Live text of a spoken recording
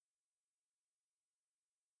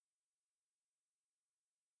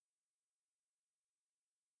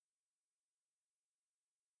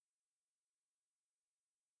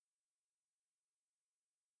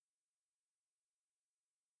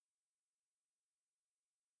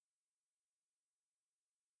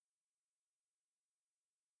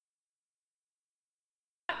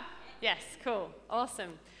Yes, cool.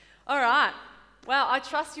 Awesome. All right. Well, I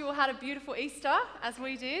trust you all had a beautiful Easter, as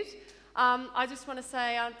we did. I just want to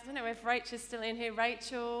say, I don't know if Rachel's still in here.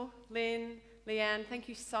 Rachel, Lynn, Leanne, thank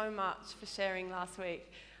you so much for sharing last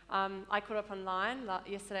week. I caught up online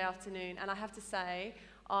yesterday afternoon, and I have to say,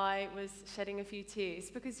 I was shedding a few tears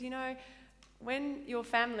because, you know, when your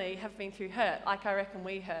family have been through hurt, like I reckon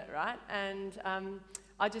we hurt, right? And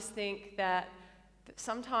I just think that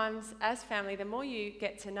sometimes as family, the more you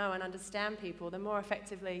get to know and understand people, the more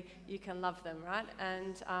effectively you can love them, right?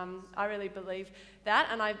 And I really believe that,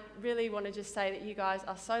 and I really want to just say that you guys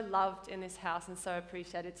are so loved in this house and so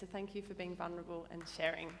appreciated, so thank you for being vulnerable and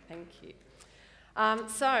sharing. Thank you.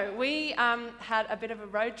 So we had a bit of a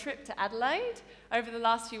road trip to Adelaide over the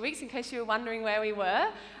last few weeks, in case you were wondering where we were,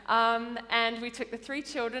 and we took the 3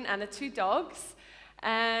 children and the 2 dogs,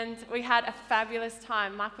 and we had a fabulous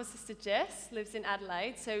time. Michael's sister Jess lives in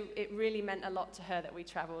Adelaide, so it really meant a lot to her that we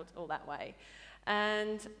travelled all that way.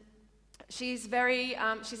 And she's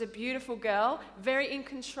a beautiful girl, very in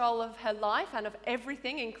control of her life and of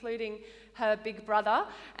everything, including her big brother.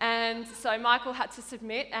 And so Michael had to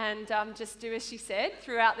submit and just do as she said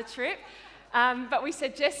throughout the trip. But we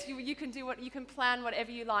said, Jess, you can plan whatever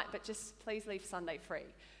you like, but just please leave Sunday free.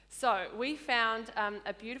 So we found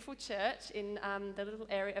a beautiful church in the little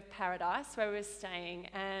area of Paradise where we were staying,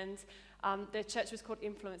 and the church was called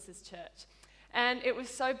Influencers Church. And it was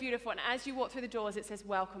so beautiful, and as you walk through the doors, it says,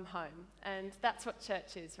 welcome home. And that's what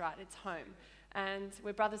church is, right? It's home. And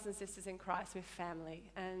we're brothers and sisters in Christ, we're family.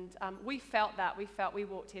 And we felt that. We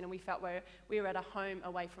walked in and we felt we were at a home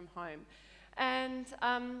away from home. And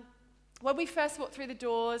when we first walked through the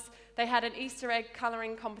doors, they had an Easter egg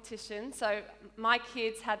colouring competition. So my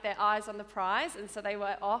kids had their eyes on the prize, and so they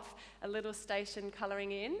were off a little station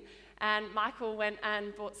colouring in. And Michael went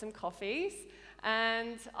and bought some coffees.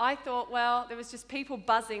 And I thought, well, there was just people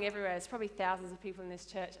buzzing everywhere. There's probably thousands of people in this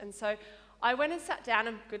church. And so I went and sat down,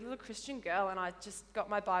 a good little Christian girl, and I just got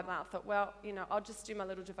my Bible out. I thought, well, you know, I'll just do my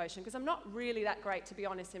little devotion, because I'm not really that great, to be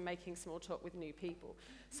honest, in making small talk with new people.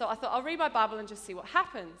 So I thought, I'll read my Bible and just see what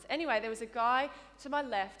happens. Anyway, there was a guy to my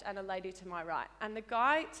left and a lady to my right. And the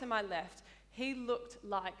guy to my left, he looked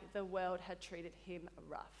like the world had treated him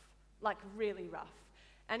rough, like really rough.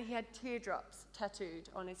 And he had teardrops tattooed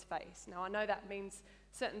on his face. Now, I know that means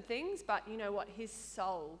certain things, but you know what? His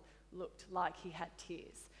soul looked like he had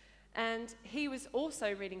tears. And he was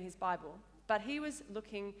also reading his Bible, but he was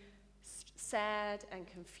looking sad and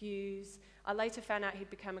confused. I later found out he'd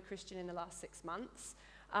become a Christian in the last 6 months.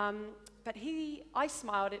 But I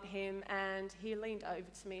smiled at him, and he leaned over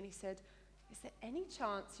to me and he said, is there any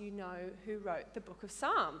chance you know who wrote the book of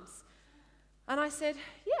Psalms? And I said,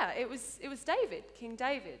 yeah, it was David, King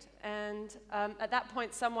David. And at that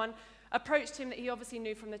point, someone approached him that he obviously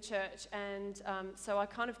knew from the church, and so I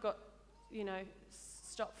kind of got,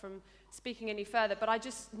 stopped from speaking any further, but I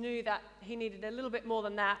just knew that he needed a little bit more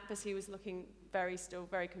than that, because he was looking still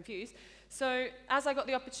very confused. So as I got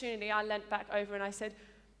the opportunity, I leant back over and I said,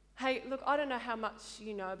 hey, look, I don't know how much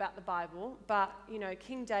you know about the Bible, but,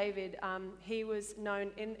 King David, he was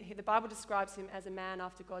known, the Bible describes him as a man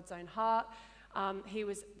after God's own heart. He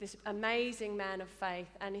was this amazing man of faith,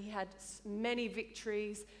 and he had many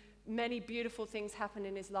victories. Many beautiful things happened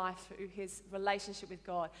in his life through his relationship with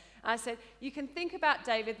God. And I said, you can think about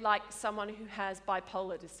David like someone who has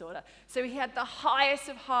bipolar disorder. So he had the highest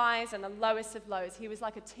of highs and the lowest of lows. He was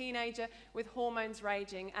like a teenager with hormones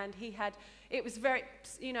raging, and it was very,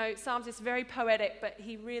 Psalms is very poetic, but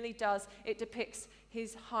it depicts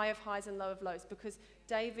his high of highs and low of lows, because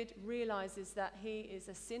David realizes that he is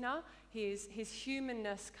a sinner. His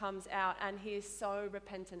humanness comes out, and he is so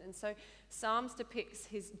repentant. And so Psalms depicts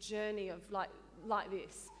his journey of like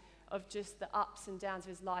this, of just the ups and downs of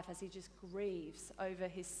his life as he just grieves over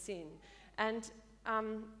his sin. And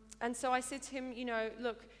so I said to him,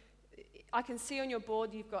 look, I can see on your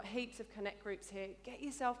board you've got heaps of connect groups here. Get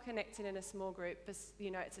yourself connected in a small group, because,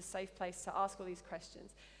 it's a safe place to ask all these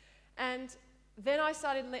questions. And then I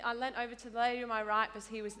leant over to the lady on my right, because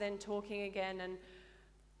he was then talking again, and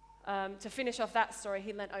to finish off that story,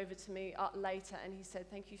 he leant over to me later and he said,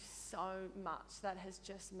 thank you so much. That has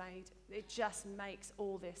it just makes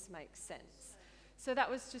all this make sense. So that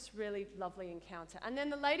was just really lovely encounter. And then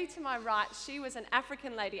the lady to my right, she was an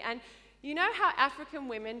African lady. And you know how African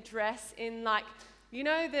women dress in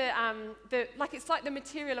it's like the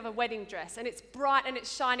material of a wedding dress, and it's bright and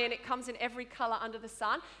it's shiny and it comes in every color under the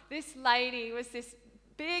sun. This lady was this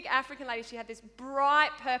big African lady. She had this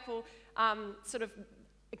bright purple sort of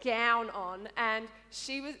gown on, and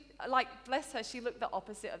she was like, bless her, she looked the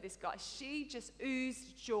opposite of this guy. She just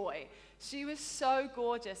oozed joy. She was so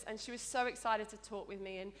gorgeous, and she was so excited to talk with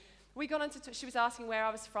me. we got into, she was asking where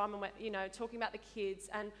I was from and, talking about the kids,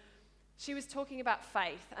 and she was talking about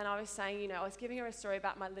faith, and I was saying, I was giving her a story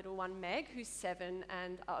about my little one, Meg, who's 7,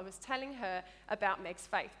 and I was telling her about Meg's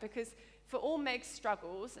faith, because for all Meg's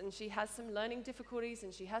struggles, and she has some learning difficulties,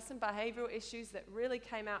 and she has some behavioral issues that really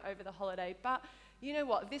came out over the holiday, but you know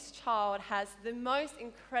what? This child has the most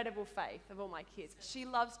incredible faith of all my kids. She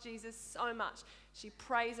loves Jesus so much. She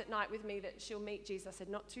prays at night with me that she'll meet Jesus. I said,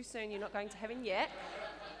 not too soon, you're not going to heaven yet.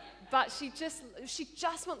 But she just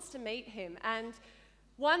wants to meet him. And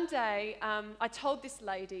one day, I told this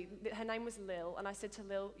lady, her name was Lil, and I said to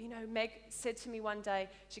Lil, Meg said to me one day,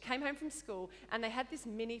 she came home from school, and they had this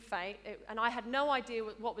mini fete, and I had no idea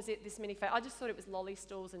what was it, this mini fete. I just thought it was lolly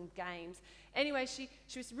stalls and games. Anyway, she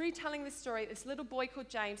was retelling this story. This little boy called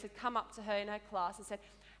James had come up to her in her class and said,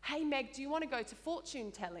 hey, Meg, do you want to go to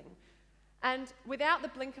fortune telling? And without the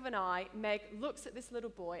blink of an eye, Meg looks at this little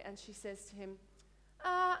boy, and she says to him,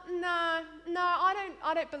 no,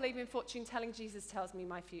 I don't believe in fortune telling. Jesus tells me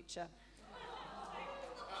my future.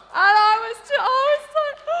 And I was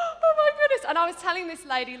like, oh my goodness. And I was telling this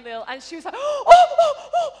lady, Lil, and she was like, this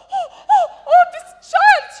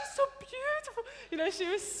child, she's so beautiful. She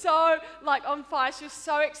was so on fire. She was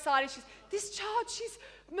so excited. This child, she's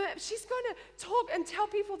going to talk and tell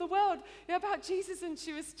people the world about Jesus. And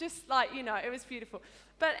she was just it was beautiful.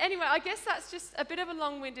 But anyway, I guess that's just a bit of a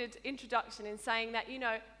long-winded introduction in saying that,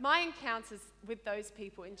 my encounters with those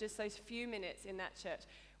people in just those few minutes in that church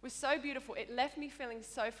was so beautiful. It left me feeling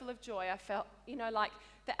so full of joy. I felt,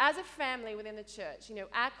 that as a family within the church,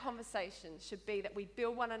 our conversation should be that we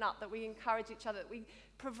build one another, that we encourage each other, that we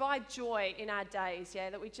provide joy in our days,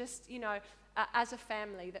 that we just, as a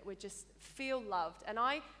family, that we just feel loved. And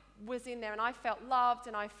I was in there and I felt loved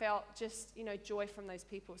and I felt just, joy from those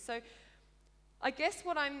people. So I guess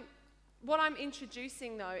what I'm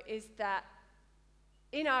introducing, though, is that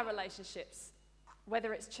in our relationships,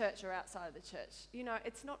 whether it's church or outside of the church,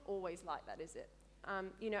 it's not always like that, is it?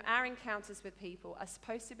 Our encounters with people are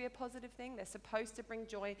supposed to be a positive thing. They're supposed to bring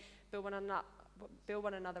joy, build one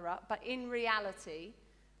another up. But in reality,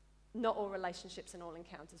 not all relationships and all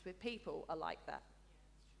encounters with people are like that.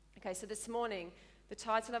 Okay, so this morning, the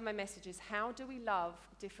title of my message is, How Do We Love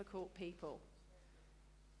Difficult People?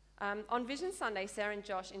 On Vision Sunday, Sarah and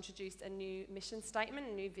Josh introduced a new mission statement,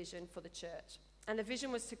 a new vision for the church. And the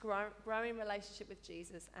vision was to grow in relationship with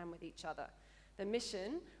Jesus and with each other. The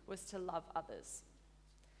mission was to love others.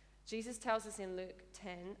 Jesus tells us in Luke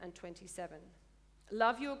 10:27,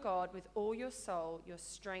 love your God with all your soul, your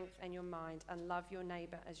strength, and your mind, and love your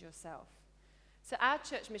neighbor as yourself. So our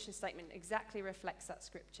church mission statement exactly reflects that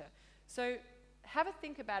scripture. So have a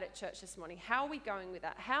think about it, church, this morning. How are we going with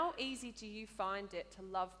that? How easy do you find it to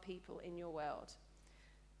love people in your world?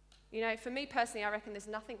 For me personally, I reckon there's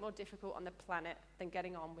nothing more difficult on the planet than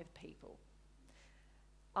getting on with people.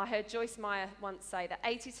 I heard Joyce Meyer once say that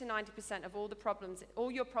 80 to 90% of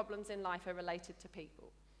all your problems in life are related to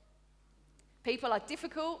people. People are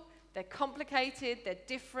difficult, they're complicated, they're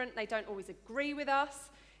different, they don't always agree with us.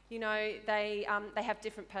 They have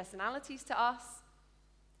different personalities to us.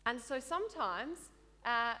 And so sometimes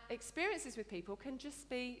our experiences with people can just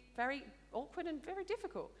be very awkward and very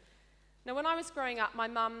difficult. Now, when I was growing up, my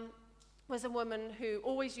mum was a woman who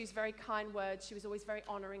always used very kind words. She was always very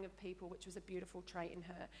honoring of people, which was a beautiful trait in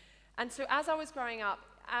her. And so as I was growing up,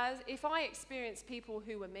 if I experienced people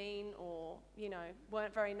who were mean or,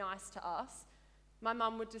 weren't very nice to us, my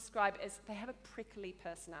mum would describe it as they have a prickly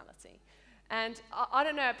personality. And I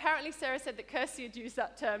don't know, apparently Sarah said that Kirsty had used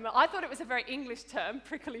that term. I thought it was a very English term,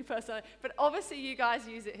 prickly personality, but obviously you guys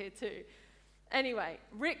use it here too. Anyway,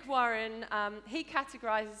 Rick Warren, he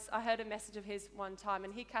categorizes, I heard a message of his one time,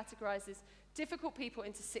 and he categorizes difficult people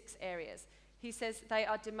into 6 areas. He says they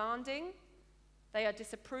are demanding, they are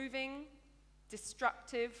disapproving,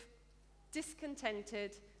 destructive,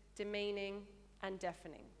 discontented, demeaning, and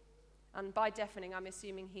deafening. And by deafening, I'm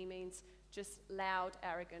assuming he means just loud,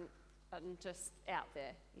 arrogant, and just out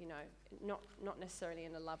there, not necessarily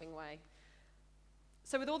in a loving way.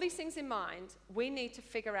 So with all these things in mind, we need to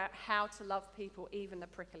figure out how to love people, even the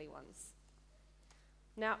prickly ones.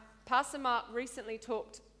 Now, Pastor Mark recently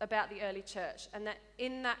talked about the early church, and that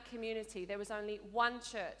in that community there was only one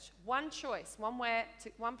church, one choice,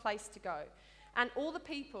 one place to go. And all the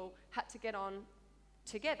people had to get on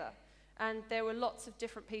together. And there were lots of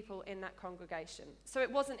different people in that congregation. So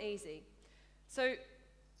it wasn't easy. So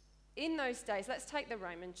in those days, let's take the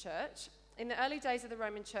Roman church. In the early days of the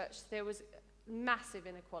Roman church, there was massive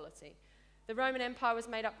inequality. The Roman Empire was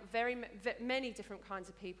made up of many different kinds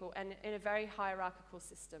of people and in a very hierarchical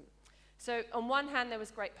system. So on one hand, there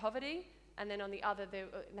was great poverty, and then on the other,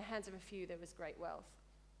 in the hands of a few, there was great wealth.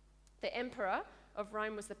 The emperor of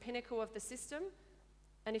Rome was the pinnacle of the system.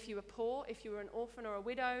 And if you were poor, if you were an orphan or a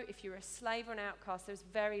widow, if you were a slave or an outcast, there was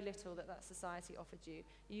very little that society offered you.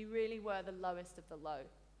 You really were the lowest of the low.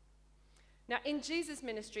 Now, in Jesus'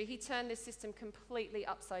 ministry, he turned this system completely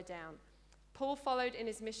upside down. Paul followed in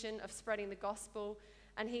his mission of spreading the gospel,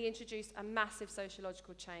 and he introduced a massive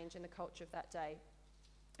sociological change in the culture of that day.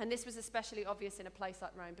 And this was especially obvious in a place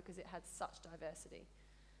like Rome because it had such diversity.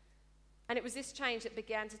 And it was this change that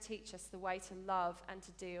began to teach us the way to love and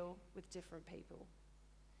to deal with different people.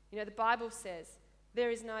 You know, the Bible says,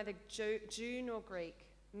 there is neither Jew nor Greek,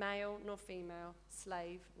 male nor female,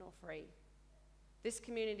 slave nor free. This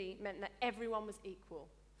community meant that everyone was equal,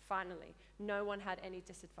 finally. No one had any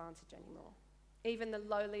disadvantage anymore. Even the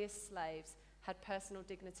lowliest slaves had personal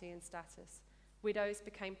dignity and status. Widows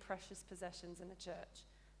became precious possessions in the church.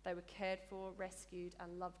 They were cared for, rescued,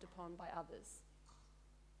 and loved upon by others.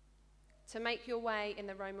 To make your way in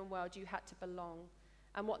the Roman world, you had to belong.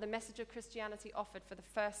 And what the message of Christianity offered for the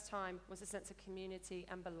first time was a sense of community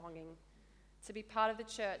and belonging. To be part of the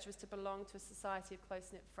church was to belong to a society of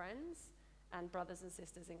close-knit friends and brothers and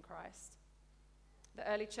sisters in Christ. The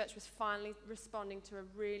early church was finally responding to a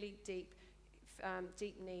really deep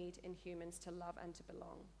need in humans to love and to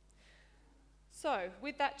belong. So,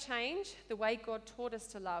 with that change, the way God taught us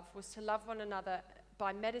to love was to love one another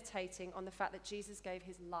by meditating on the fact that Jesus gave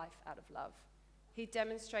his life out of love. He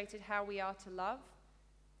demonstrated how we are to love.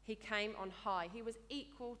 He came on high. He was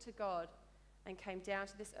equal to God and came down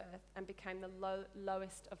to this earth and became the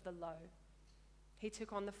lowest of the low. He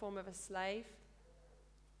took on the form of a slave,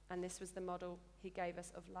 and this was the model he gave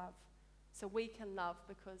us of love. So we can love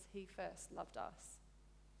because he first loved us.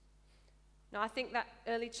 Now, I think that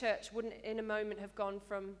early church wouldn't in a moment have gone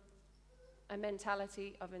from a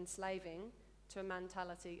mentality of enslaving to a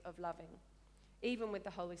mentality of loving, even with the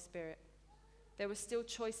Holy Spirit. There were still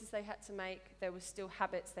choices they had to make. There were still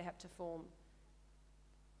habits they had to form.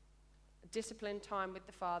 Disciplined time with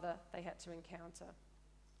the Father they had to encounter.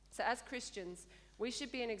 So as Christians, we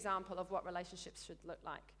should be an example of what relationships should look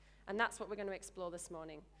like. And that's what we're going to explore this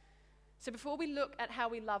morning. So before we look at how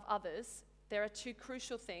we love others, there are two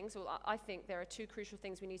crucial things, or I think there are two crucial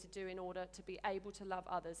things we need to do in order to be able to love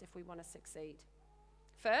others if we want to succeed.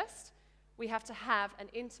 First, we have to have an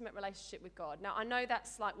intimate relationship with God. Now, I know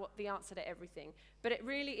that's like what the answer to everything, but it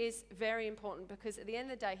really is very important because at the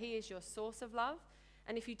end of the day, he is your source of love.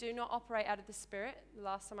 And if you do not operate out of the Spirit, the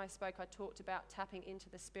last time I spoke, I talked about tapping into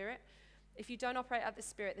the Spirit. If you don't operate out of the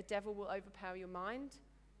Spirit, the devil will overpower your mind.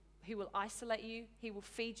 He will isolate you. He will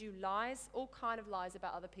feed you lies, all kind of lies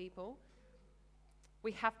about other people.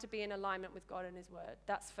 We have to be in alignment with God and his word.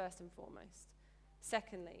 That's first and foremost.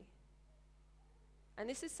 Secondly, and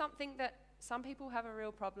this is something that some people have a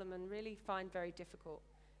real problem and really find very difficult,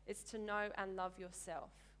 it's to know and love yourself.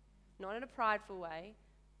 Not in a prideful way,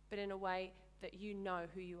 but in a way that you know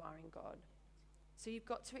who you are in God. So you've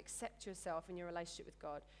got to accept yourself in your relationship with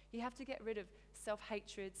God. You have to get rid of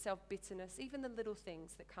self-hatred, self-bitterness, even the little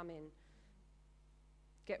things that come in.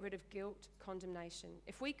 Get rid of guilt, condemnation.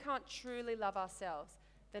 If we can't truly love ourselves,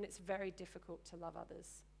 then it's very difficult to love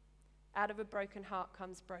others. Out of a broken heart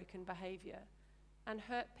comes broken behavior. And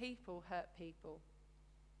hurt people hurt people.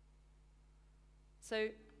 So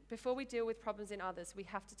before we deal with problems in others, we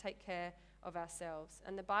have to take care of ourselves.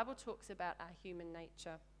 And the Bible talks about our human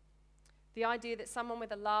nature. The idea that someone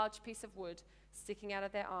with a large piece of wood sticking out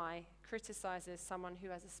of their eye criticizes someone who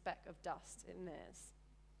has a speck of dust in theirs.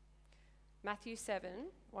 Matthew 7,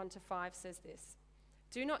 1-5 says this: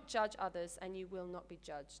 "Do not judge others, and you will not be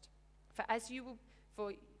judged. For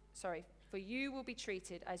you will be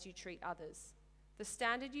treated as you treat others. The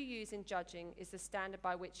standard you use in judging is the standard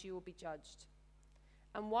by which you will be judged.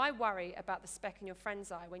 And why worry about the speck in your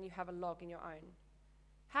friend's eye when you have a log in your own?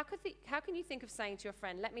 How can you think of saying to your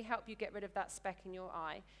friend, 'Let me help you get rid of that speck in your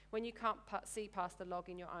eye,' when you can't see past the log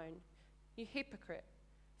in your own? You hypocrite.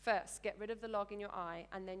 First, get rid of the log in your eye,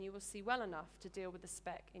 and then you will see well enough to deal with the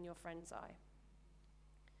speck in your friend's eye."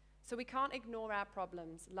 So we can't ignore our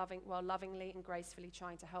problems while lovingly and gracefully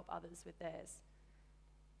trying to help others with theirs.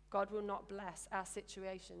 God will not bless our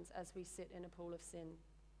situations as we sit in a pool of sin.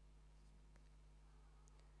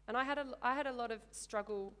 And I had a lot of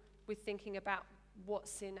struggle with thinking about what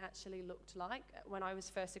sin actually looked like when I was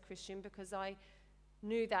first a Christian, because I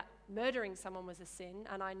knew that murdering someone was a sin,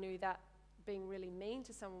 and I knew that being really mean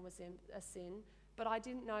to someone was a sin, but I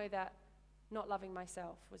didn't know that not loving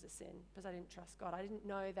myself was a sin because I didn't trust God. I didn't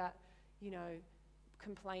know that,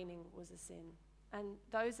 complaining was a sin. And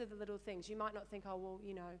those are the little things. You might not think, oh, well,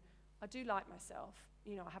 I do like myself.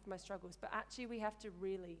 I have my struggles. But actually, we have to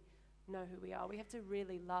really know who we are. We have to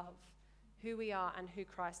really love who we are and who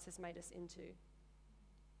Christ has made us into.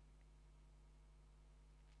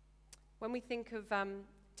 When we think of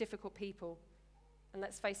difficult people, and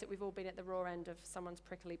let's face it, we've all been at the raw end of someone's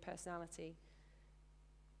prickly personality.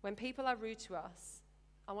 When people are rude to us,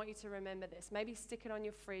 I want you to remember this. Maybe stick it on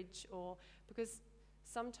your fridge, or because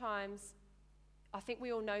sometimes I think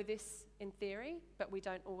we all know this in theory, but we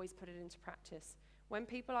don't always put it into practice. When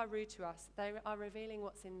people are rude to us, they are revealing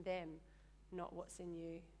what's in them, not what's in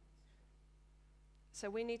you. So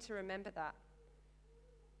we need to remember that.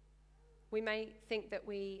 We may think that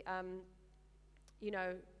we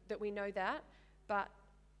know that, but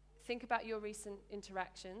think about your recent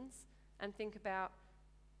interactions and think about,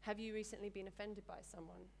 have you recently been offended by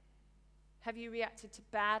someone? Have you reacted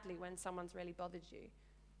badly when someone's really bothered you?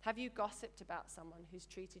 Have you gossiped about someone who's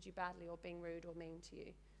treated you badly or being rude or mean to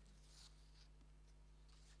you?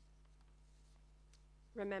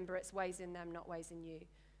 Remember, it's ways in them, not ways in you.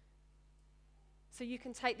 So you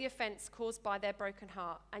can take the offense caused by their broken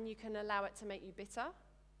heart and you can allow it to make you bitter,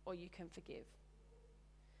 or you can forgive.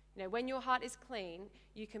 You know, when your heart is clean,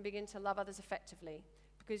 you can begin to love others effectively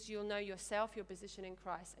because you'll know yourself, your position in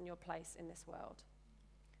Christ, and your place in this world.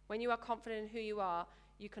 When you are confident in who you are,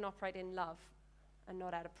 you can operate in love and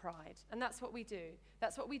not out of pride. And that's what we do.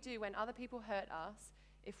 That's what we do when other people hurt us.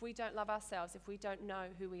 If we don't love ourselves, if we don't know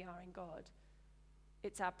who we are in God,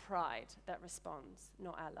 it's our pride that responds,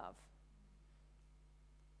 not our love.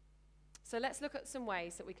 So let's look at some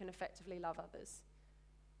ways that we can effectively love others.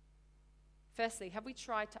 Firstly, have we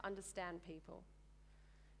tried to understand people?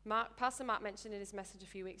 Pastor Mark mentioned in his message a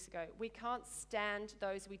few weeks ago, we can't stand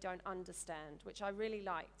those we don't understand, which I really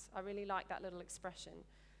liked. I really liked that little expression.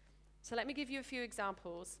 So let me give you a few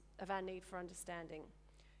examples of our need for understanding.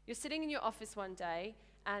 You're sitting in your office one day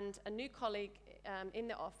and a new colleague in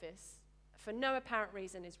the office, for no apparent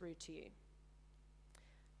reason, is rude to you.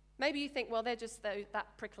 Maybe you think, well, they're just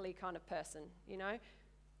that prickly kind of person, you know?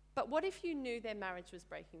 But what if you knew their marriage was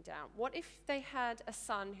breaking down? What if they had a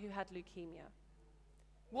son who had leukemia?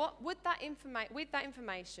 With that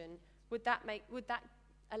information, would that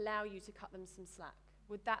allow you to cut them some slack?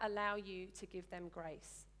 Would that allow you to give them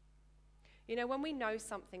grace? You know, when we know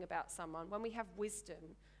something about someone, when we have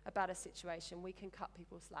wisdom about a situation, we can cut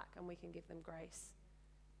people slack and we can give them grace.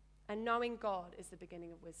 And knowing God is the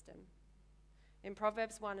beginning of wisdom. In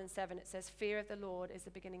Proverbs 1:7, it says, fear of the Lord is the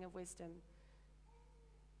beginning of wisdom.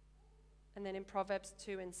 And then in Proverbs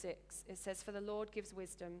 2:6, it says, for the Lord gives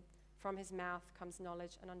wisdom, from his mouth comes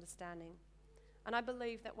knowledge and understanding. And I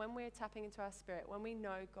believe that when we're tapping into our spirit, when we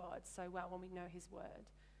know God so well, when we know his word,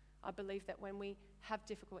 I believe that when we have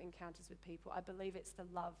difficult encounters with people, I believe it's the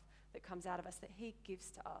love that comes out of us, that he gives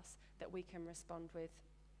to us, that we can respond with.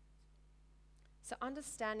 So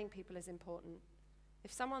understanding people is important.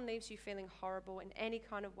 If someone leaves you feeling horrible in any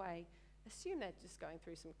kind of way, assume they're just going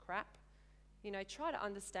through some crap. You know, try to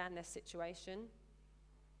understand their situation.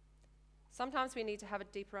 Sometimes we need to have a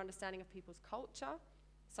deeper understanding of people's culture.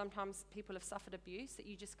 Sometimes people have suffered abuse that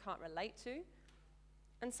you just can't relate to.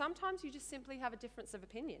 And sometimes you just simply have a difference of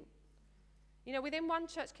opinion. You know, within one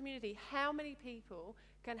church community, how many people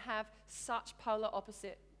can have such polar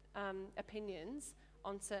opposite opinions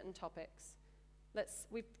on certain topics?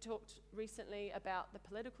 We've talked recently about the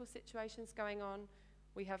political situations going on.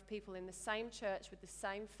 We have people in the same church with the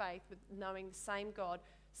same faith, with knowing the same God,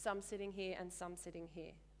 some sitting here and some sitting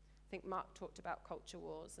here. I think Mark talked about culture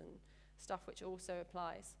wars and stuff which also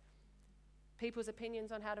applies. People's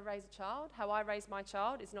opinions on how to raise a child, how I raise my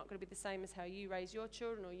child, is not going to be the same as how you raise your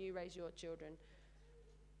children or you raise your children.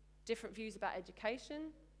 Different views about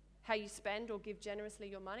education, how you spend or give generously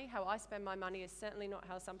your money. How I spend my money is certainly not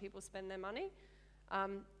how some people spend their money.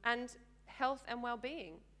 And health and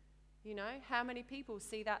well-being. You know, how many people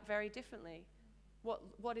see that very differently?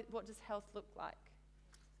 What does health look like?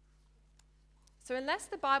 So unless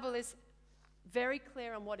the Bible is very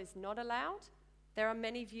clear on what is not allowed, there are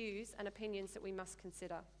many views and opinions that we must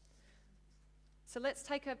consider. So let's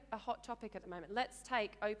take a hot topic at the moment. Let's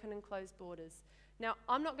take open and closed borders. Now,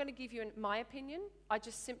 I'm not going to give you my opinion. I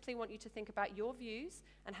just simply want you to think about your views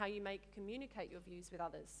and how you may communicate your views with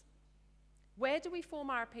others. Where do we form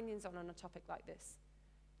our opinions on a topic like this?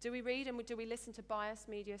 Do we read and do we listen to biased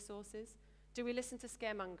media sources? Do we listen to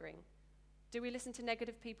scaremongering? Do we listen to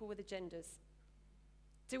negative people with agendas?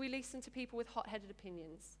 Do we listen to people with hot-headed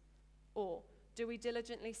opinions? Or do we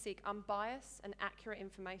diligently seek unbiased and accurate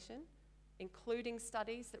information, including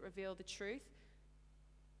studies that reveal the truth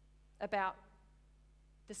about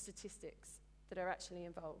the statistics that are actually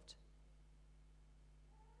involved?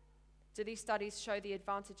 Do these studies show the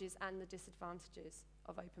advantages and the disadvantages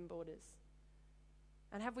of open borders?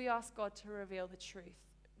 And have we asked God to reveal the truth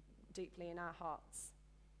deeply in our hearts.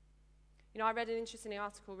 I read an interesting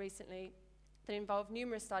article recently that involved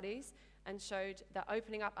numerous studies and showed that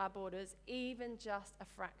opening up our borders, even just a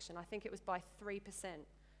fraction, I think it was by 3%,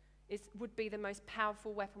 would be the most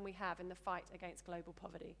powerful weapon we have in the fight against global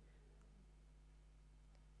poverty.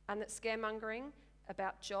 And that scaremongering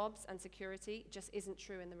about jobs and security just isn't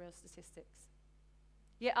true in the real statistics.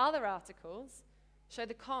 Yet other articles show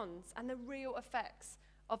the cons and the real effects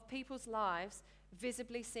of people's lives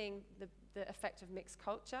visibly seeing the effect of mixed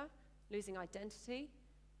culture, losing identity,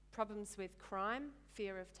 problems with crime,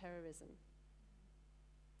 fear of terrorism.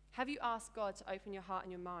 Have you asked God to open your heart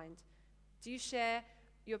and your mind? Do you share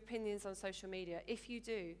your opinions on social media? If you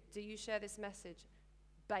do you share this message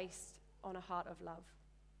based on a heart of love?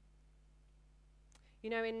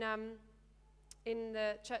 In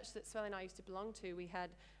the church that Swell and I used to belong to,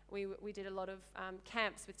 we did a lot of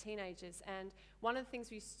camps with teenagers, and one of the things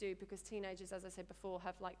we used to do, because teenagers, as I said before,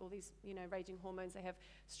 have like all these raging hormones, they have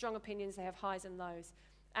strong opinions, they have highs and lows,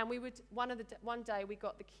 and one day we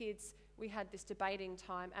got the kids, we had this debating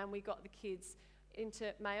time, and we got the kids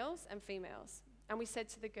into males and females, and we said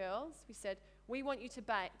to the girls, we want you to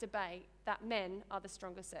debate that men are the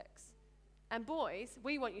stronger sex, and boys,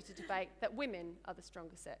 we want you to debate that women are the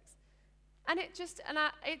stronger sex. And it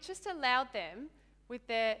just allowed them, with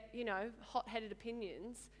their, hot-headed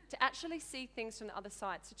opinions, to actually see things from the other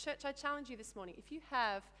side. So church, I challenge you this morning, if you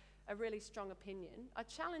have a really strong opinion, I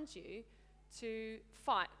challenge you to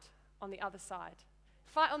fight on the other side.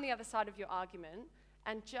 Fight on the other side of your argument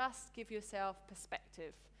and just give yourself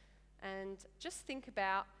perspective. And just think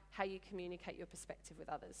about how you communicate your perspective with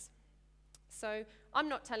others. So I'm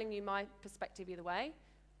not telling you my perspective either way.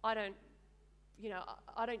 I don't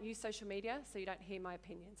use social media, so you don't hear my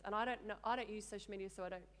opinions. And I don't use social media, so I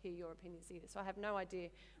don't hear your opinions either. So I have no idea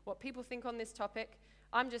what people think on this topic.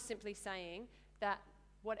 I'm just simply saying that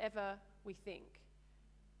whatever we think,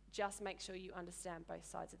 just make sure you understand both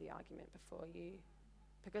sides of the argument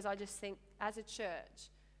because I just think as a church,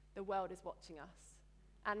 the world is watching us.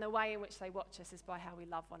 And the way in which they watch us is by how we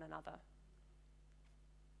love one another.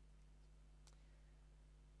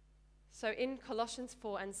 So in Colossians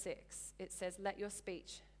 4 and 6, it says, "Let your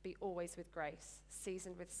speech be always with grace,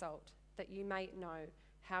 seasoned with salt, that you may know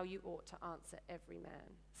how you ought to answer every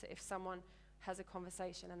man." So if someone has a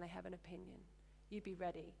conversation and they have an opinion, you be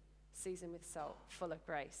ready, seasoned with salt, full of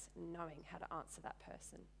grace, knowing how to answer that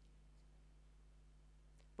person.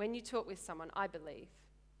 When you talk with someone, I believe,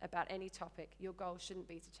 about any topic, your goal shouldn't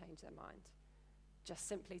be to change their mind, just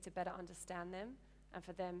simply to better understand them and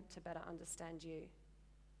for them to better understand you.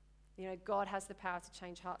 God has the power to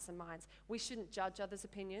change hearts and minds. We shouldn't judge others'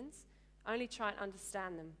 opinions, only try and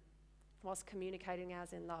understand them whilst communicating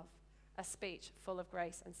ours in love, a speech full of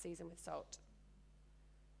grace and seasoned with salt.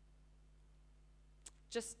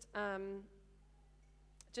 Just another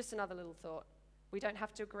little thought. We don't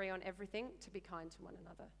have to agree on everything to be kind to one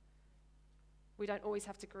another. We don't always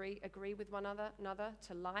have to agree with one another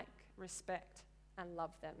to like, respect, and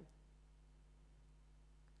love them.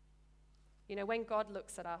 When God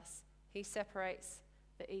looks at us, he separates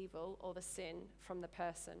the evil or the sin from the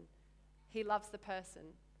person. He loves the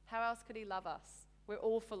person. How else could he love us? We're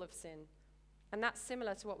all full of sin. And that's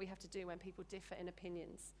similar to what we have to do when people differ in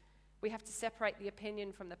opinions. We have to separate the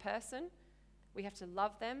opinion from the person. We have to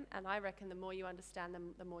love them, and I reckon the more you understand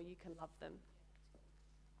them, the more you can love them.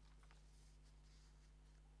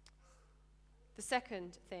 The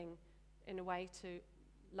second thing, in a way, to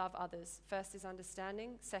love others, first is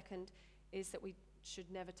understanding. Second is that we should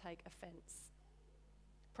never take offense.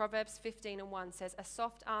 Proverbs 15:1 says, "A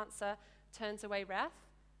soft answer turns away wrath,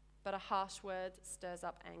 but a harsh word stirs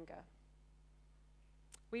up anger."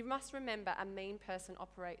 We must remember a mean person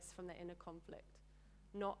operates from their inner conflict,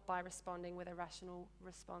 not by responding with a rational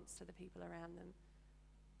response to the people around them.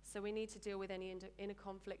 So we need to deal with any inner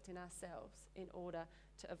conflict in ourselves in order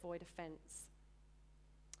to avoid offense.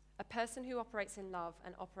 A person who operates in love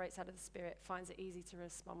and operates out of the Spirit finds it easy to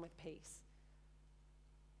respond with peace.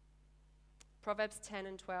 Proverbs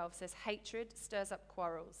 10:12 says, "Hatred stirs up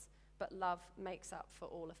quarrels, but love makes up for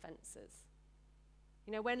all offenses."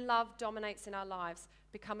 When love dominates in our lives,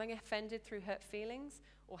 becoming offended through hurt feelings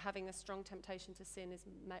or having a strong temptation to sin is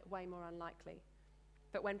way more unlikely.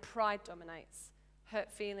 But when pride dominates,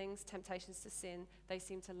 hurt feelings, temptations to sin, they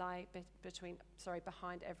seem to lie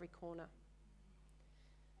behind every corner.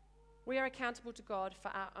 We are accountable to God for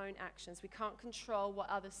our own actions. We can't control what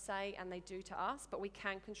others say and they do to us, but we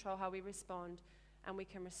can control how we respond, and we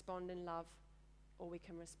can respond in love or we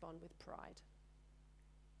can respond with pride.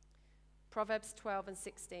 Proverbs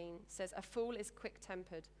 12:16 says, "A fool is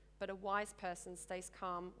quick-tempered, but a wise person stays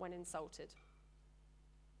calm when insulted."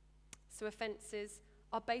 So offenses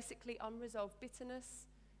are basically unresolved bitterness,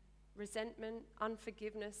 resentment,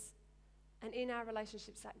 unforgiveness, and in our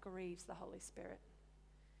relationships that grieves the Holy Spirit.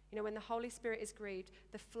 You know, when the Holy Spirit is grieved,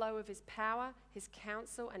 the flow of his power, his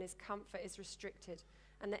counsel, and his comfort is restricted,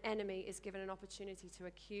 and the enemy is given an opportunity to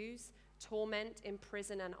accuse, torment,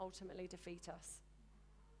 imprison, and ultimately defeat us.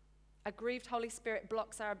 A grieved Holy Spirit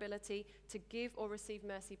blocks our ability to give or receive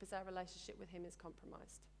mercy because our relationship with him is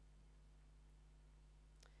compromised.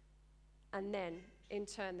 And then, in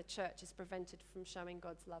turn, the church is prevented from showing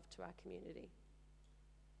God's love to our community.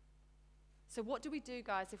 So what do we do,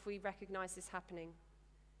 guys, if we recognize this happening?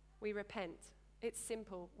 We repent. It's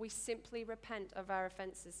simple. We simply repent of our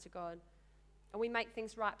offenses to God. And we make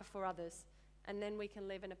things right before others. And then we can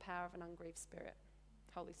live in the power of an ungrieved Spirit,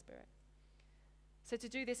 Holy Spirit. So to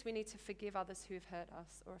do this, we need to forgive others who have hurt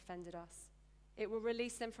us or offended us. It will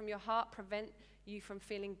release them from your heart, prevent you from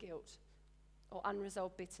feeling guilt or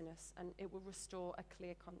unresolved bitterness, and it will restore a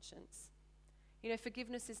clear conscience. You know,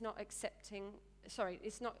 forgiveness is not accepting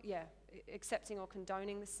or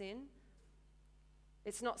condoning the sin.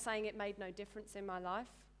 It's not saying it made no difference in my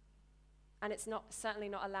life, and it's certainly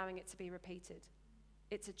not allowing it to be repeated.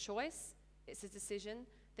 It's a choice, it's a decision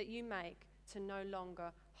that you make to no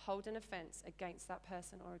longer hold an offense against that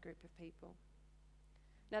person or a group of people.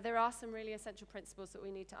 Now, there are some really essential principles that we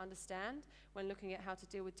need to understand when looking at how to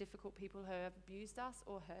deal with difficult people who have abused us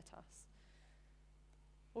or hurt us,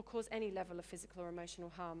 or cause any level of physical or emotional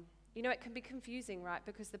harm. You know, it can be confusing, right?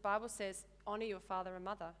 Because the Bible says, honor your father and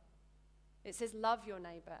mother. It says, love your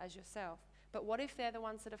neighbor as yourself. But what if they're the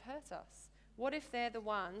ones that have hurt us? What if they're the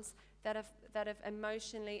ones that have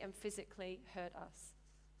emotionally and physically hurt us?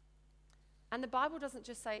 And the Bible doesn't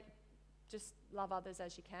just say, just love others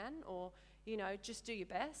as you can, or, you know, just do your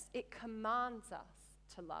best. It commands us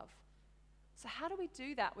to love. So how do we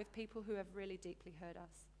do that with people who have really deeply hurt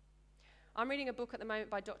us? I'm reading a book at the moment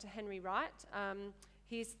by Dr. Henry Wright.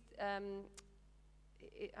 He's The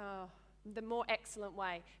More Excellent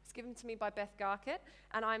Way. It's given to me by Beth Garkett,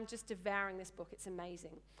 and I'm just devouring this book. It's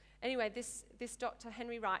amazing. Anyway, this Dr.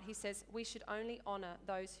 Henry Wright, he says, we should only honor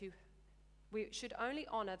those who've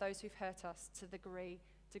hurt us to the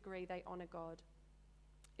degree they honor God.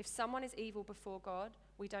 If someone is evil before God,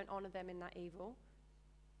 we don't honor them in that evil.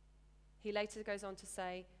 He later goes on to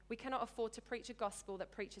say, we cannot afford to preach a gospel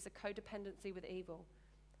that preaches a codependency with evil.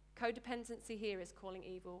 Codependency here is calling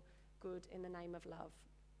evil good in the name of love.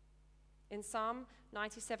 In Psalm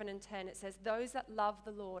 97:10, it says, those that love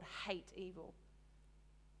the Lord hate evil.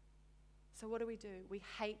 So what do? We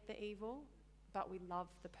hate the evil, but we love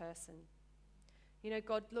the person. You know,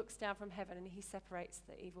 God looks down from heaven and he separates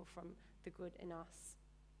the evil from the good in us.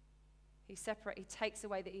 He takes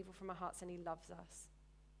away the evil from our hearts and he loves us.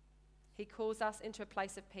 He calls us into a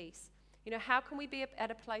place of peace. You know, how can we be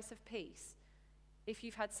at a place of peace if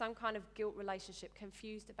you've had some kind of guilt relationship,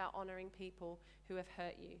 confused about honoring people who have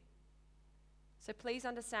hurt you? So please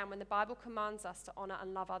understand, when the Bible commands us to honor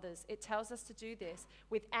and love others, it tells us to do this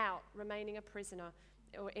without remaining a prisoner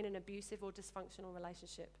or in an abusive or dysfunctional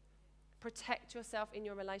relationship. Protect yourself in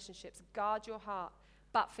your relationships, guard your heart,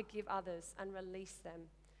 but forgive others and release them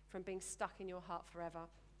from being stuck in your heart forever.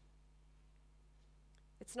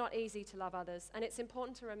 It's not easy to love others, and it's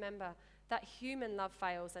important to remember that human love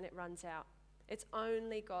fails and it runs out. It's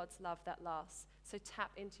only God's love that lasts. So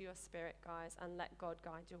tap into your spirit, guys, and let God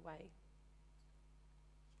guide your way.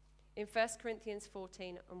 In 1 Corinthians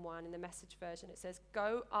 14:1 in the Message version, it says,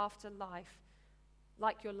 go after love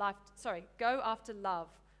like your life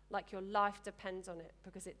depends on it,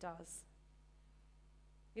 because it does.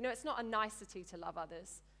 You know, it's not a nicety to love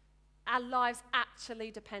others. Our lives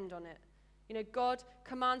actually depend on it. You know, God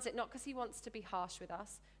commands it not because he wants to be harsh with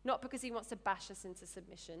us, not because he wants to bash us into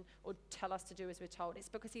submission or tell us to do as we're told. It's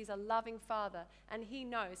because he's a loving father and he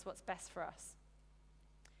knows what's best for us.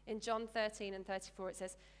 In John 13:34, it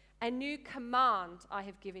says, a new command I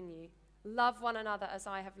have given you, love one another as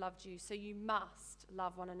I have loved you, so you must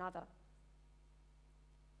love one another.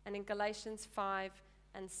 And in Galatians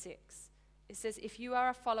 5:6, it says, if you are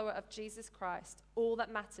a follower of Jesus Christ, all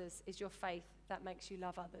that matters is your faith that makes you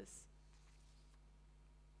love others.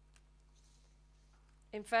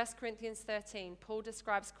 In 1 Corinthians 13, Paul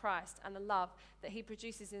describes Christ and the love that he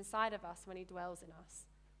produces inside of us when he dwells in us.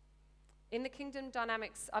 In the Kingdom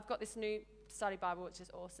Dynamics, I've got this new study Bible, which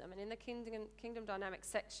is awesome. And in the Kingdom Dynamics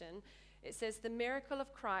section, it says, the miracle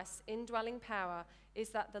of Christ's indwelling power is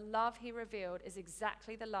that the love he revealed is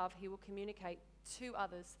exactly the love he will communicate to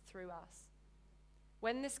others through us.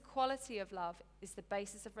 When this quality of love is the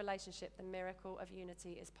basis of relationship, the miracle of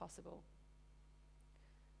unity is possible.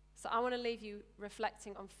 So I want to leave you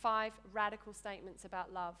reflecting on 5 radical statements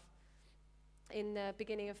about love in the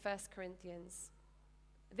beginning of 1 Corinthians.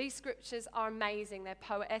 These scriptures are amazing. They're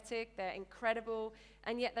poetic, they're incredible,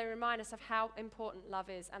 and yet they remind us of how important love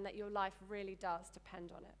is and that your life really does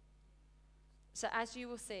depend on it. So as you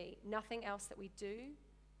will see, nothing else that we do,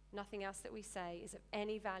 nothing else that we say is of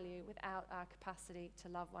any value without our capacity to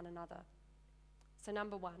love one another. So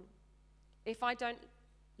number one, if I don't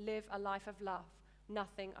live a life of love,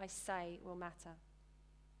 nothing I say will matter.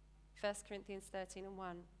 1 Corinthians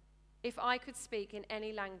 13:1. If I could speak in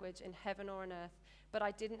any language in heaven or on earth, but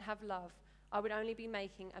I didn't have love, I would only be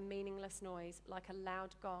making a meaningless noise like a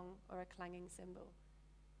loud gong or a clanging cymbal.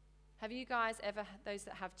 Have you guys ever, those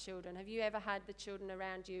that have children, have you ever had the children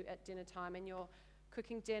around you at dinner time and you're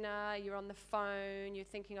cooking dinner, you're on the phone, you're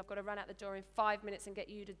thinking, I've got to run out the door in 5 minutes and get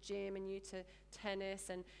you to gym and you to tennis,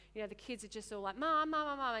 and the kids are just all like, Mom,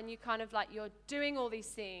 Mom, Mom, and you kind of like, you're doing all these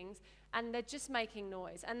things and they're just making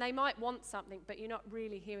noise, and they might want something, but you're not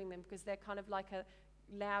really hearing them because they're kind of like a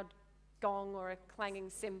loud gong or a clanging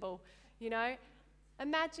cymbal,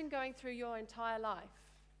 Imagine going through your entire life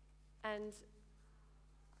and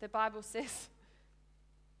the Bible says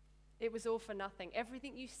it was all for nothing.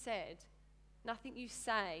 Everything you said, nothing you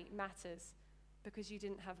say matters because you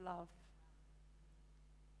didn't have love.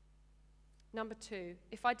 Number two,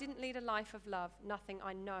 if I didn't lead a life of love, nothing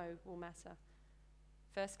I know will matter.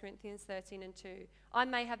 1 Corinthians 13:2. I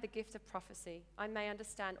may have the gift of prophecy. I may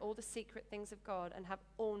understand all the secret things of God and have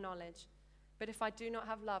all knowledge. But if I do not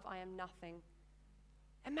have love, I am nothing.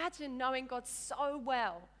 Imagine knowing God so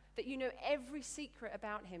well that you know every secret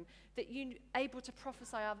about him, that you're able to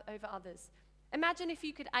prophesy over others. Imagine if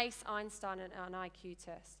you could ace Einstein on an IQ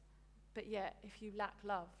test, but yet if you lack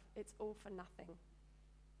love, it's all for nothing.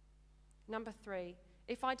 Number three,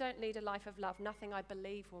 if I don't lead a life of love, nothing I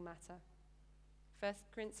believe will matter. 1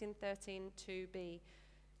 Corinthians 13:2b.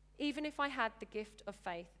 Even if I had the gift of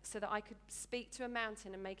faith so that I could speak to a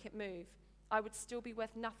mountain and make it move, I would still be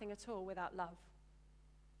worth nothing at all without love.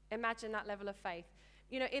 Imagine that level of faith.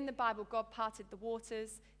 In the Bible, God parted the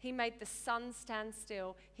waters. He made the sun stand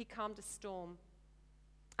still. He calmed a storm.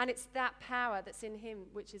 And it's that power that's in him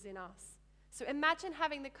which is in us. So imagine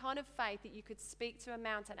having the kind of faith that you could speak to a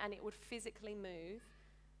mountain and it would physically move,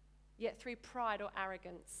 yet through pride or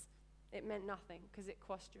arrogance, it meant nothing because it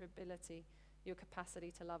cost your ability, your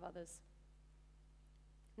capacity to love others.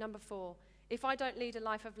 Number four, if I don't lead a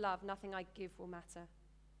life of love, nothing I give will matter.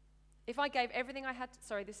 If I gave everything I had,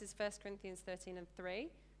 this is 1 Corinthians 13:3.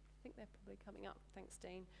 I think they're probably coming up. Thanks,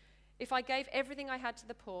 Dean. If I gave everything I had to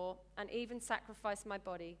the poor and even sacrificed my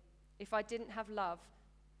body, if I didn't have love,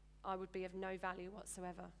 I would be of no value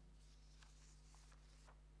whatsoever.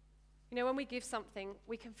 When we give something,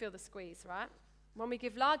 we can feel the squeeze, right? When we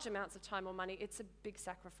give large amounts of time or money, it's a big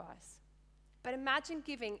sacrifice. But imagine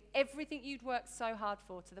giving everything you'd worked so hard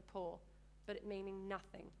for to the poor, but it meaning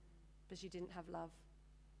nothing because you didn't have love.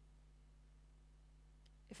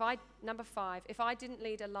 Number five, if I didn't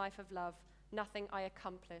lead a life of love, nothing I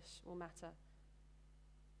accomplish will matter.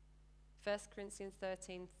 1 Corinthians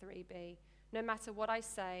 13:3b. No matter what I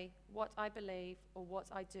say, what I believe, or what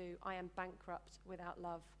I do, I am bankrupt without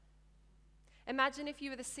love. Imagine if you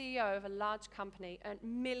were the CEO of a large company, earned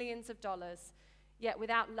millions of dollars, yet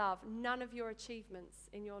without love, none of your achievements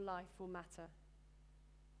in your life will matter.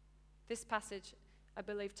 This passage, I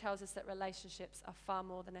believe, tells us that relationships are far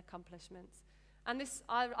more than accomplishments. And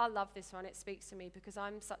I love this one. It speaks to me because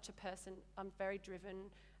I'm such a person. I'm very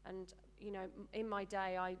driven, and in my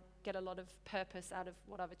day I get a lot of purpose out of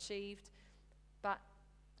what I've achieved. But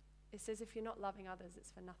it says if you're not loving others, it's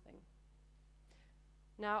for nothing.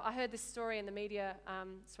 Now, I heard this story in the media.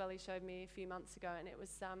 Swelly showed me a few months ago, and it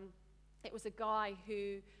was a guy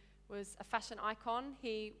who was a fashion icon.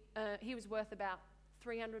 He was worth about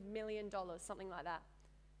 $300 million, something like that.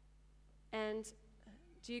 And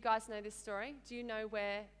do you guys know this story? Do you know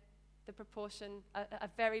where the proportion, a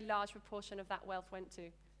very large proportion of that wealth went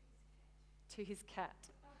to? To his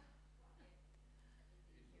cat.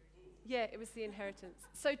 Yeah, it was the inheritance.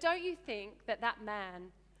 So don't you think that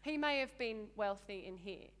man, he may have been wealthy in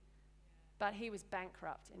here, but he was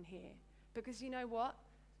bankrupt in here? Because you know what?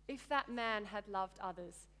 If that man had loved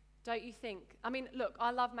others, don't you think? Look,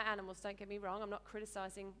 I love my animals, don't get me wrong. I'm not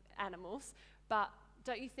criticizing animals. But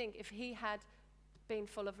don't you think if he had been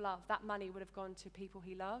full of love, that money would have gone to people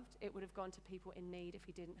he loved? It would have gone to people in need if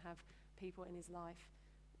he didn't have people in his life.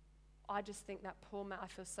 I just think that poor man, I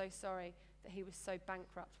feel so sorry that he was so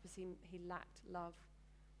bankrupt because he lacked love.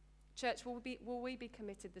 Church, will we be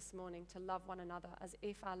committed this morning to love one another as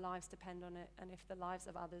if our lives depend on it and if the lives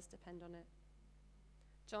of others depend on it?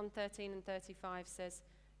 John 13:35 says,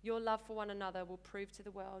 your love for one another will prove to the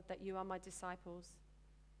world that you are my disciples.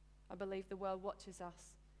 I believe the world watches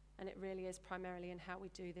us, and it really is primarily in how we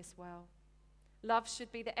do this well. Love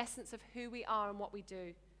should be the essence of who we are and what we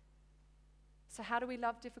do. So how do we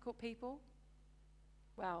love difficult people?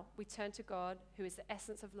 Well, we turn to God, who is the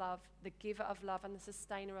essence of love, the giver of love, and the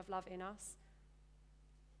sustainer of love in us.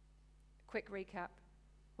 Quick recap.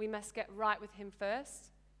 We must get right with him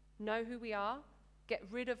first, know who we are, get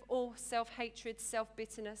rid of all self-hatred,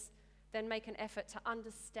 self-bitterness, then make an effort to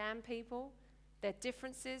understand people, their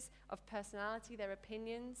differences of personality, their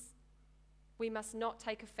opinions. We must not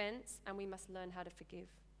take offense, and we must learn how to forgive.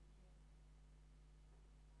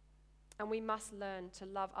 And we must learn to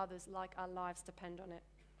love others like our lives depend on it.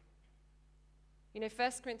 You know,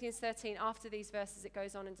 1 Corinthians 13, after these verses, it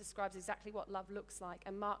goes on and describes exactly what love looks like.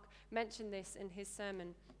 And Mark mentioned this in his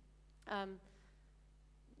sermon.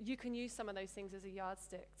 You can use some of those things as a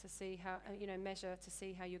yardstick to see how, measure to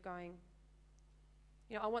see how you're going.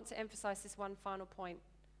 You know, I want to emphasize this one final point.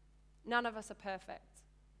 None of us are perfect.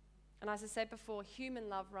 And as I said before, human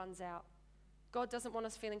love runs out. God doesn't want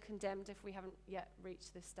us feeling condemned if we haven't yet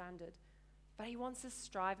reached this standard. But he wants us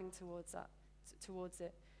striving towards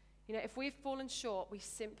it. You know, if we've fallen short, we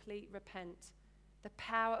simply repent. The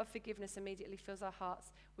power of forgiveness immediately fills our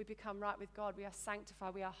hearts. We become right with God. We are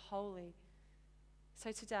sanctified. We are holy.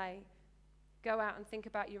 So today, go out and think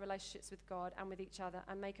about your relationships with God and with each other,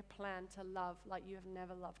 and make a plan to love like you have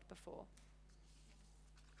never loved before.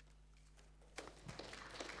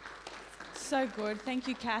 So good. Thank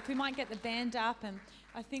you, Kath. We might get the band up, and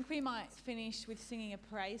I think we might finish with singing a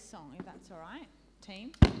praise song, if that's all right,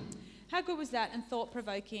 team. How good was that, and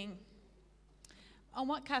thought-provoking? On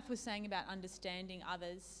what Kath was saying about understanding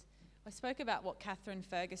others, I spoke about what Catherine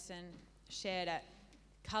Ferguson shared at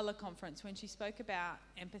Colour Conference when she spoke about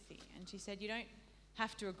empathy. And she said, you don't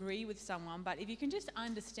have to agree with someone, but if you can just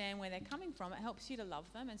understand where they're coming from, it helps you to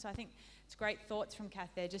love them. And so I think it's great thoughts from Kath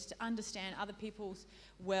there, just to understand other people's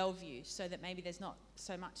worldviews so that maybe there's not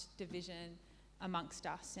so much division amongst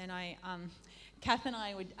us. And Kath and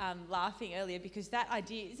I were laughing earlier because that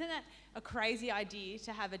idea, isn't that a crazy idea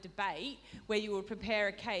to have a debate where you would prepare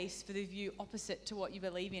a case for the view opposite to what you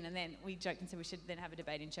believe in, and then we joked and said we should then have a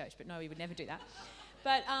debate in church, but no, we would never do that.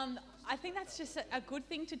 But I think that's just a good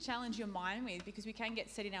thing to challenge your mind with, because we can get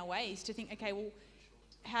set in our ways to think, okay, well,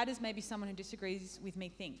 how does maybe someone who disagrees with me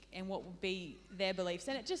think, and what would be their beliefs?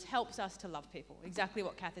 And it just helps us to love people. Exactly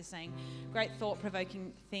what Kath is saying. Great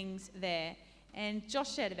thought-provoking things there. And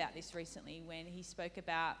Josh shared about this recently when he spoke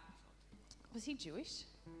about, was he Jewish?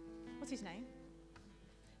 What's his name?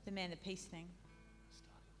 The man, the peace thing.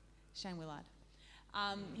 Shane Willard.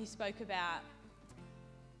 He spoke about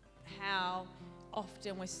how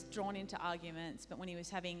often we're drawn into arguments, but when he was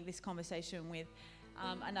having this conversation with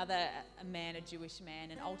a man, a Jewish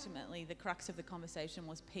man, and ultimately the crux of the conversation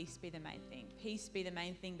was peace be the main thing. Peace be the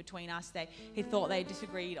main thing between us. He thought they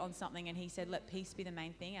disagreed on something, and he said, let peace be the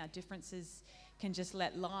main thing. Our differences can just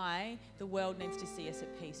let lie. The world needs to see us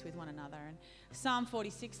at peace with one another. And Psalm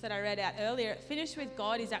 46 that I read out earlier, finish with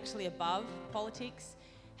God is actually above politics.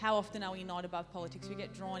 How often are we not above politics? We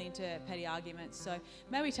get drawn into petty arguments. So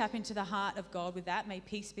may we tap into the heart of God with that. May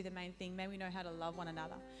peace be the main thing. May we know how to love one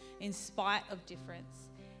another in spite of difference.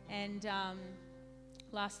 And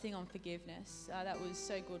last thing on forgiveness. That was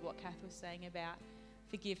so good what Kath was saying about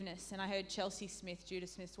forgiveness. And I heard Chelsea Smith, Judah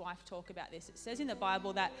Smith's wife, talk about this. It says in the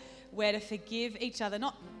Bible that we're to forgive each other,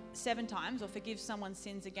 not 7 times, or forgive someone's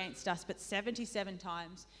sins against us, but 77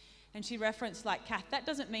 times. And she referenced, like, Kath, that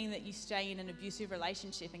doesn't mean that you stay in an abusive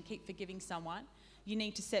relationship and keep forgiving someone. You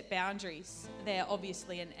need to set boundaries there,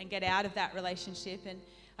 obviously, and get out of that relationship. And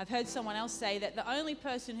I've heard someone else say that the only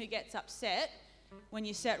person who gets upset when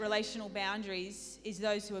you set relational boundaries is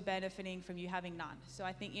those who are benefiting from you having none. So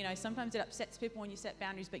I think, sometimes it upsets people when you set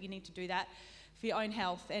boundaries, but you need to do that for your own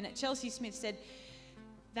health. And Chelsea Smith said,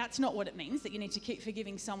 that's not what it means, that you need to keep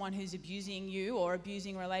forgiving someone who's abusing you or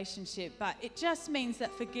abusing relationship, but it just means that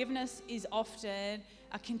forgiveness is often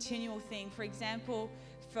a continual thing. For example,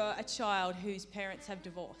 for a child whose parents have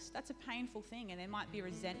divorced, that's a painful thing, and there might be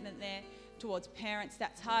resentment there towards parents.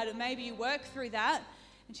 That's hard, and maybe you work through that.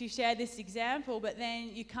 And she shared this example, but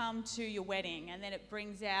then you come to your wedding, and then it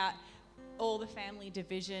brings out all the family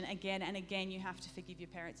division again and again. You have to forgive your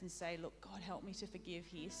parents and say, look, God, help me to forgive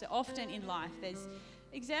here. So often in life, there's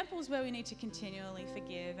examples where we need to continually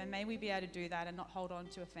forgive, and may we be able to do that and not hold on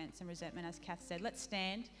to offense and resentment, as Kath said. Let's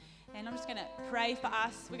stand, and I'm just going to pray for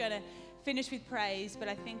us. We're going to finish with praise, but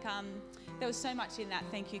I think there was so much in that.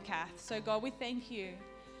 Thank you, Kath. So God, we thank you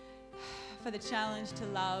for the challenge to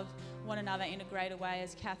love one another in a greater way,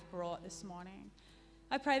 as Kath brought this morning.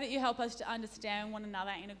 I pray that you help us to understand one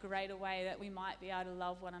another in a greater way, that we might be able to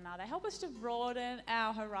love one another. Help us to broaden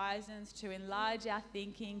our horizons, to enlarge our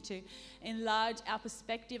thinking, to enlarge our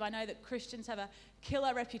perspective. I know that Christians have a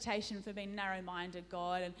killer reputation for being narrow-minded,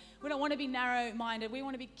 God, and we don't want to be narrow-minded. We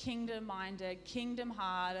want to be kingdom-minded,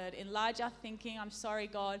 kingdom-hearted, enlarge our thinking. I'm sorry,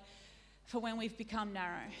 God, for when we've become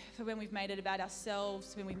narrow, for when we've made it about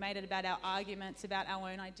ourselves, when we've made it about our arguments, about our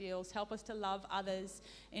own ideals. Help us to love others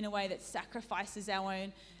in a way that sacrifices our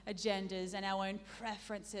own agendas and our own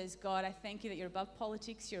preferences. God, I thank you that you're above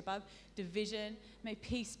politics, you're above division. May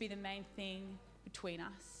peace be the main thing between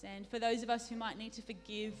us. And for those of us who might need to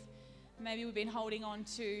forgive, maybe we've been holding on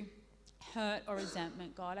to hurt or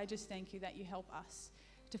resentment, God, I just thank you that you help us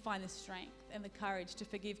to find the strength and the courage to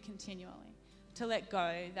forgive continually, to let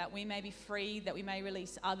go, that we may be free, that we may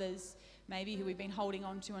release others, maybe who we've been holding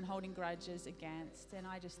on to and holding grudges against. And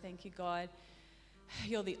I just thank you, God,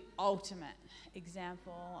 you're the ultimate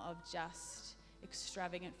example of just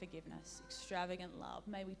extravagant forgiveness, extravagant love.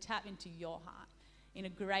 May we tap into your heart in a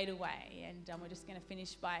greater way. And we're just going to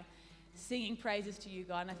finish by singing praises to you,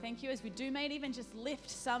 God. And I thank you as we do, may it even just lift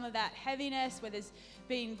some of that heaviness, where there's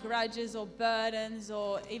been grudges or burdens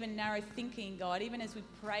or even narrow thinking, God. Even as we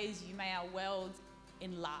praise you, may our world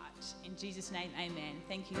enlarge. In Jesus' name, amen.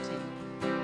 Thank you, team.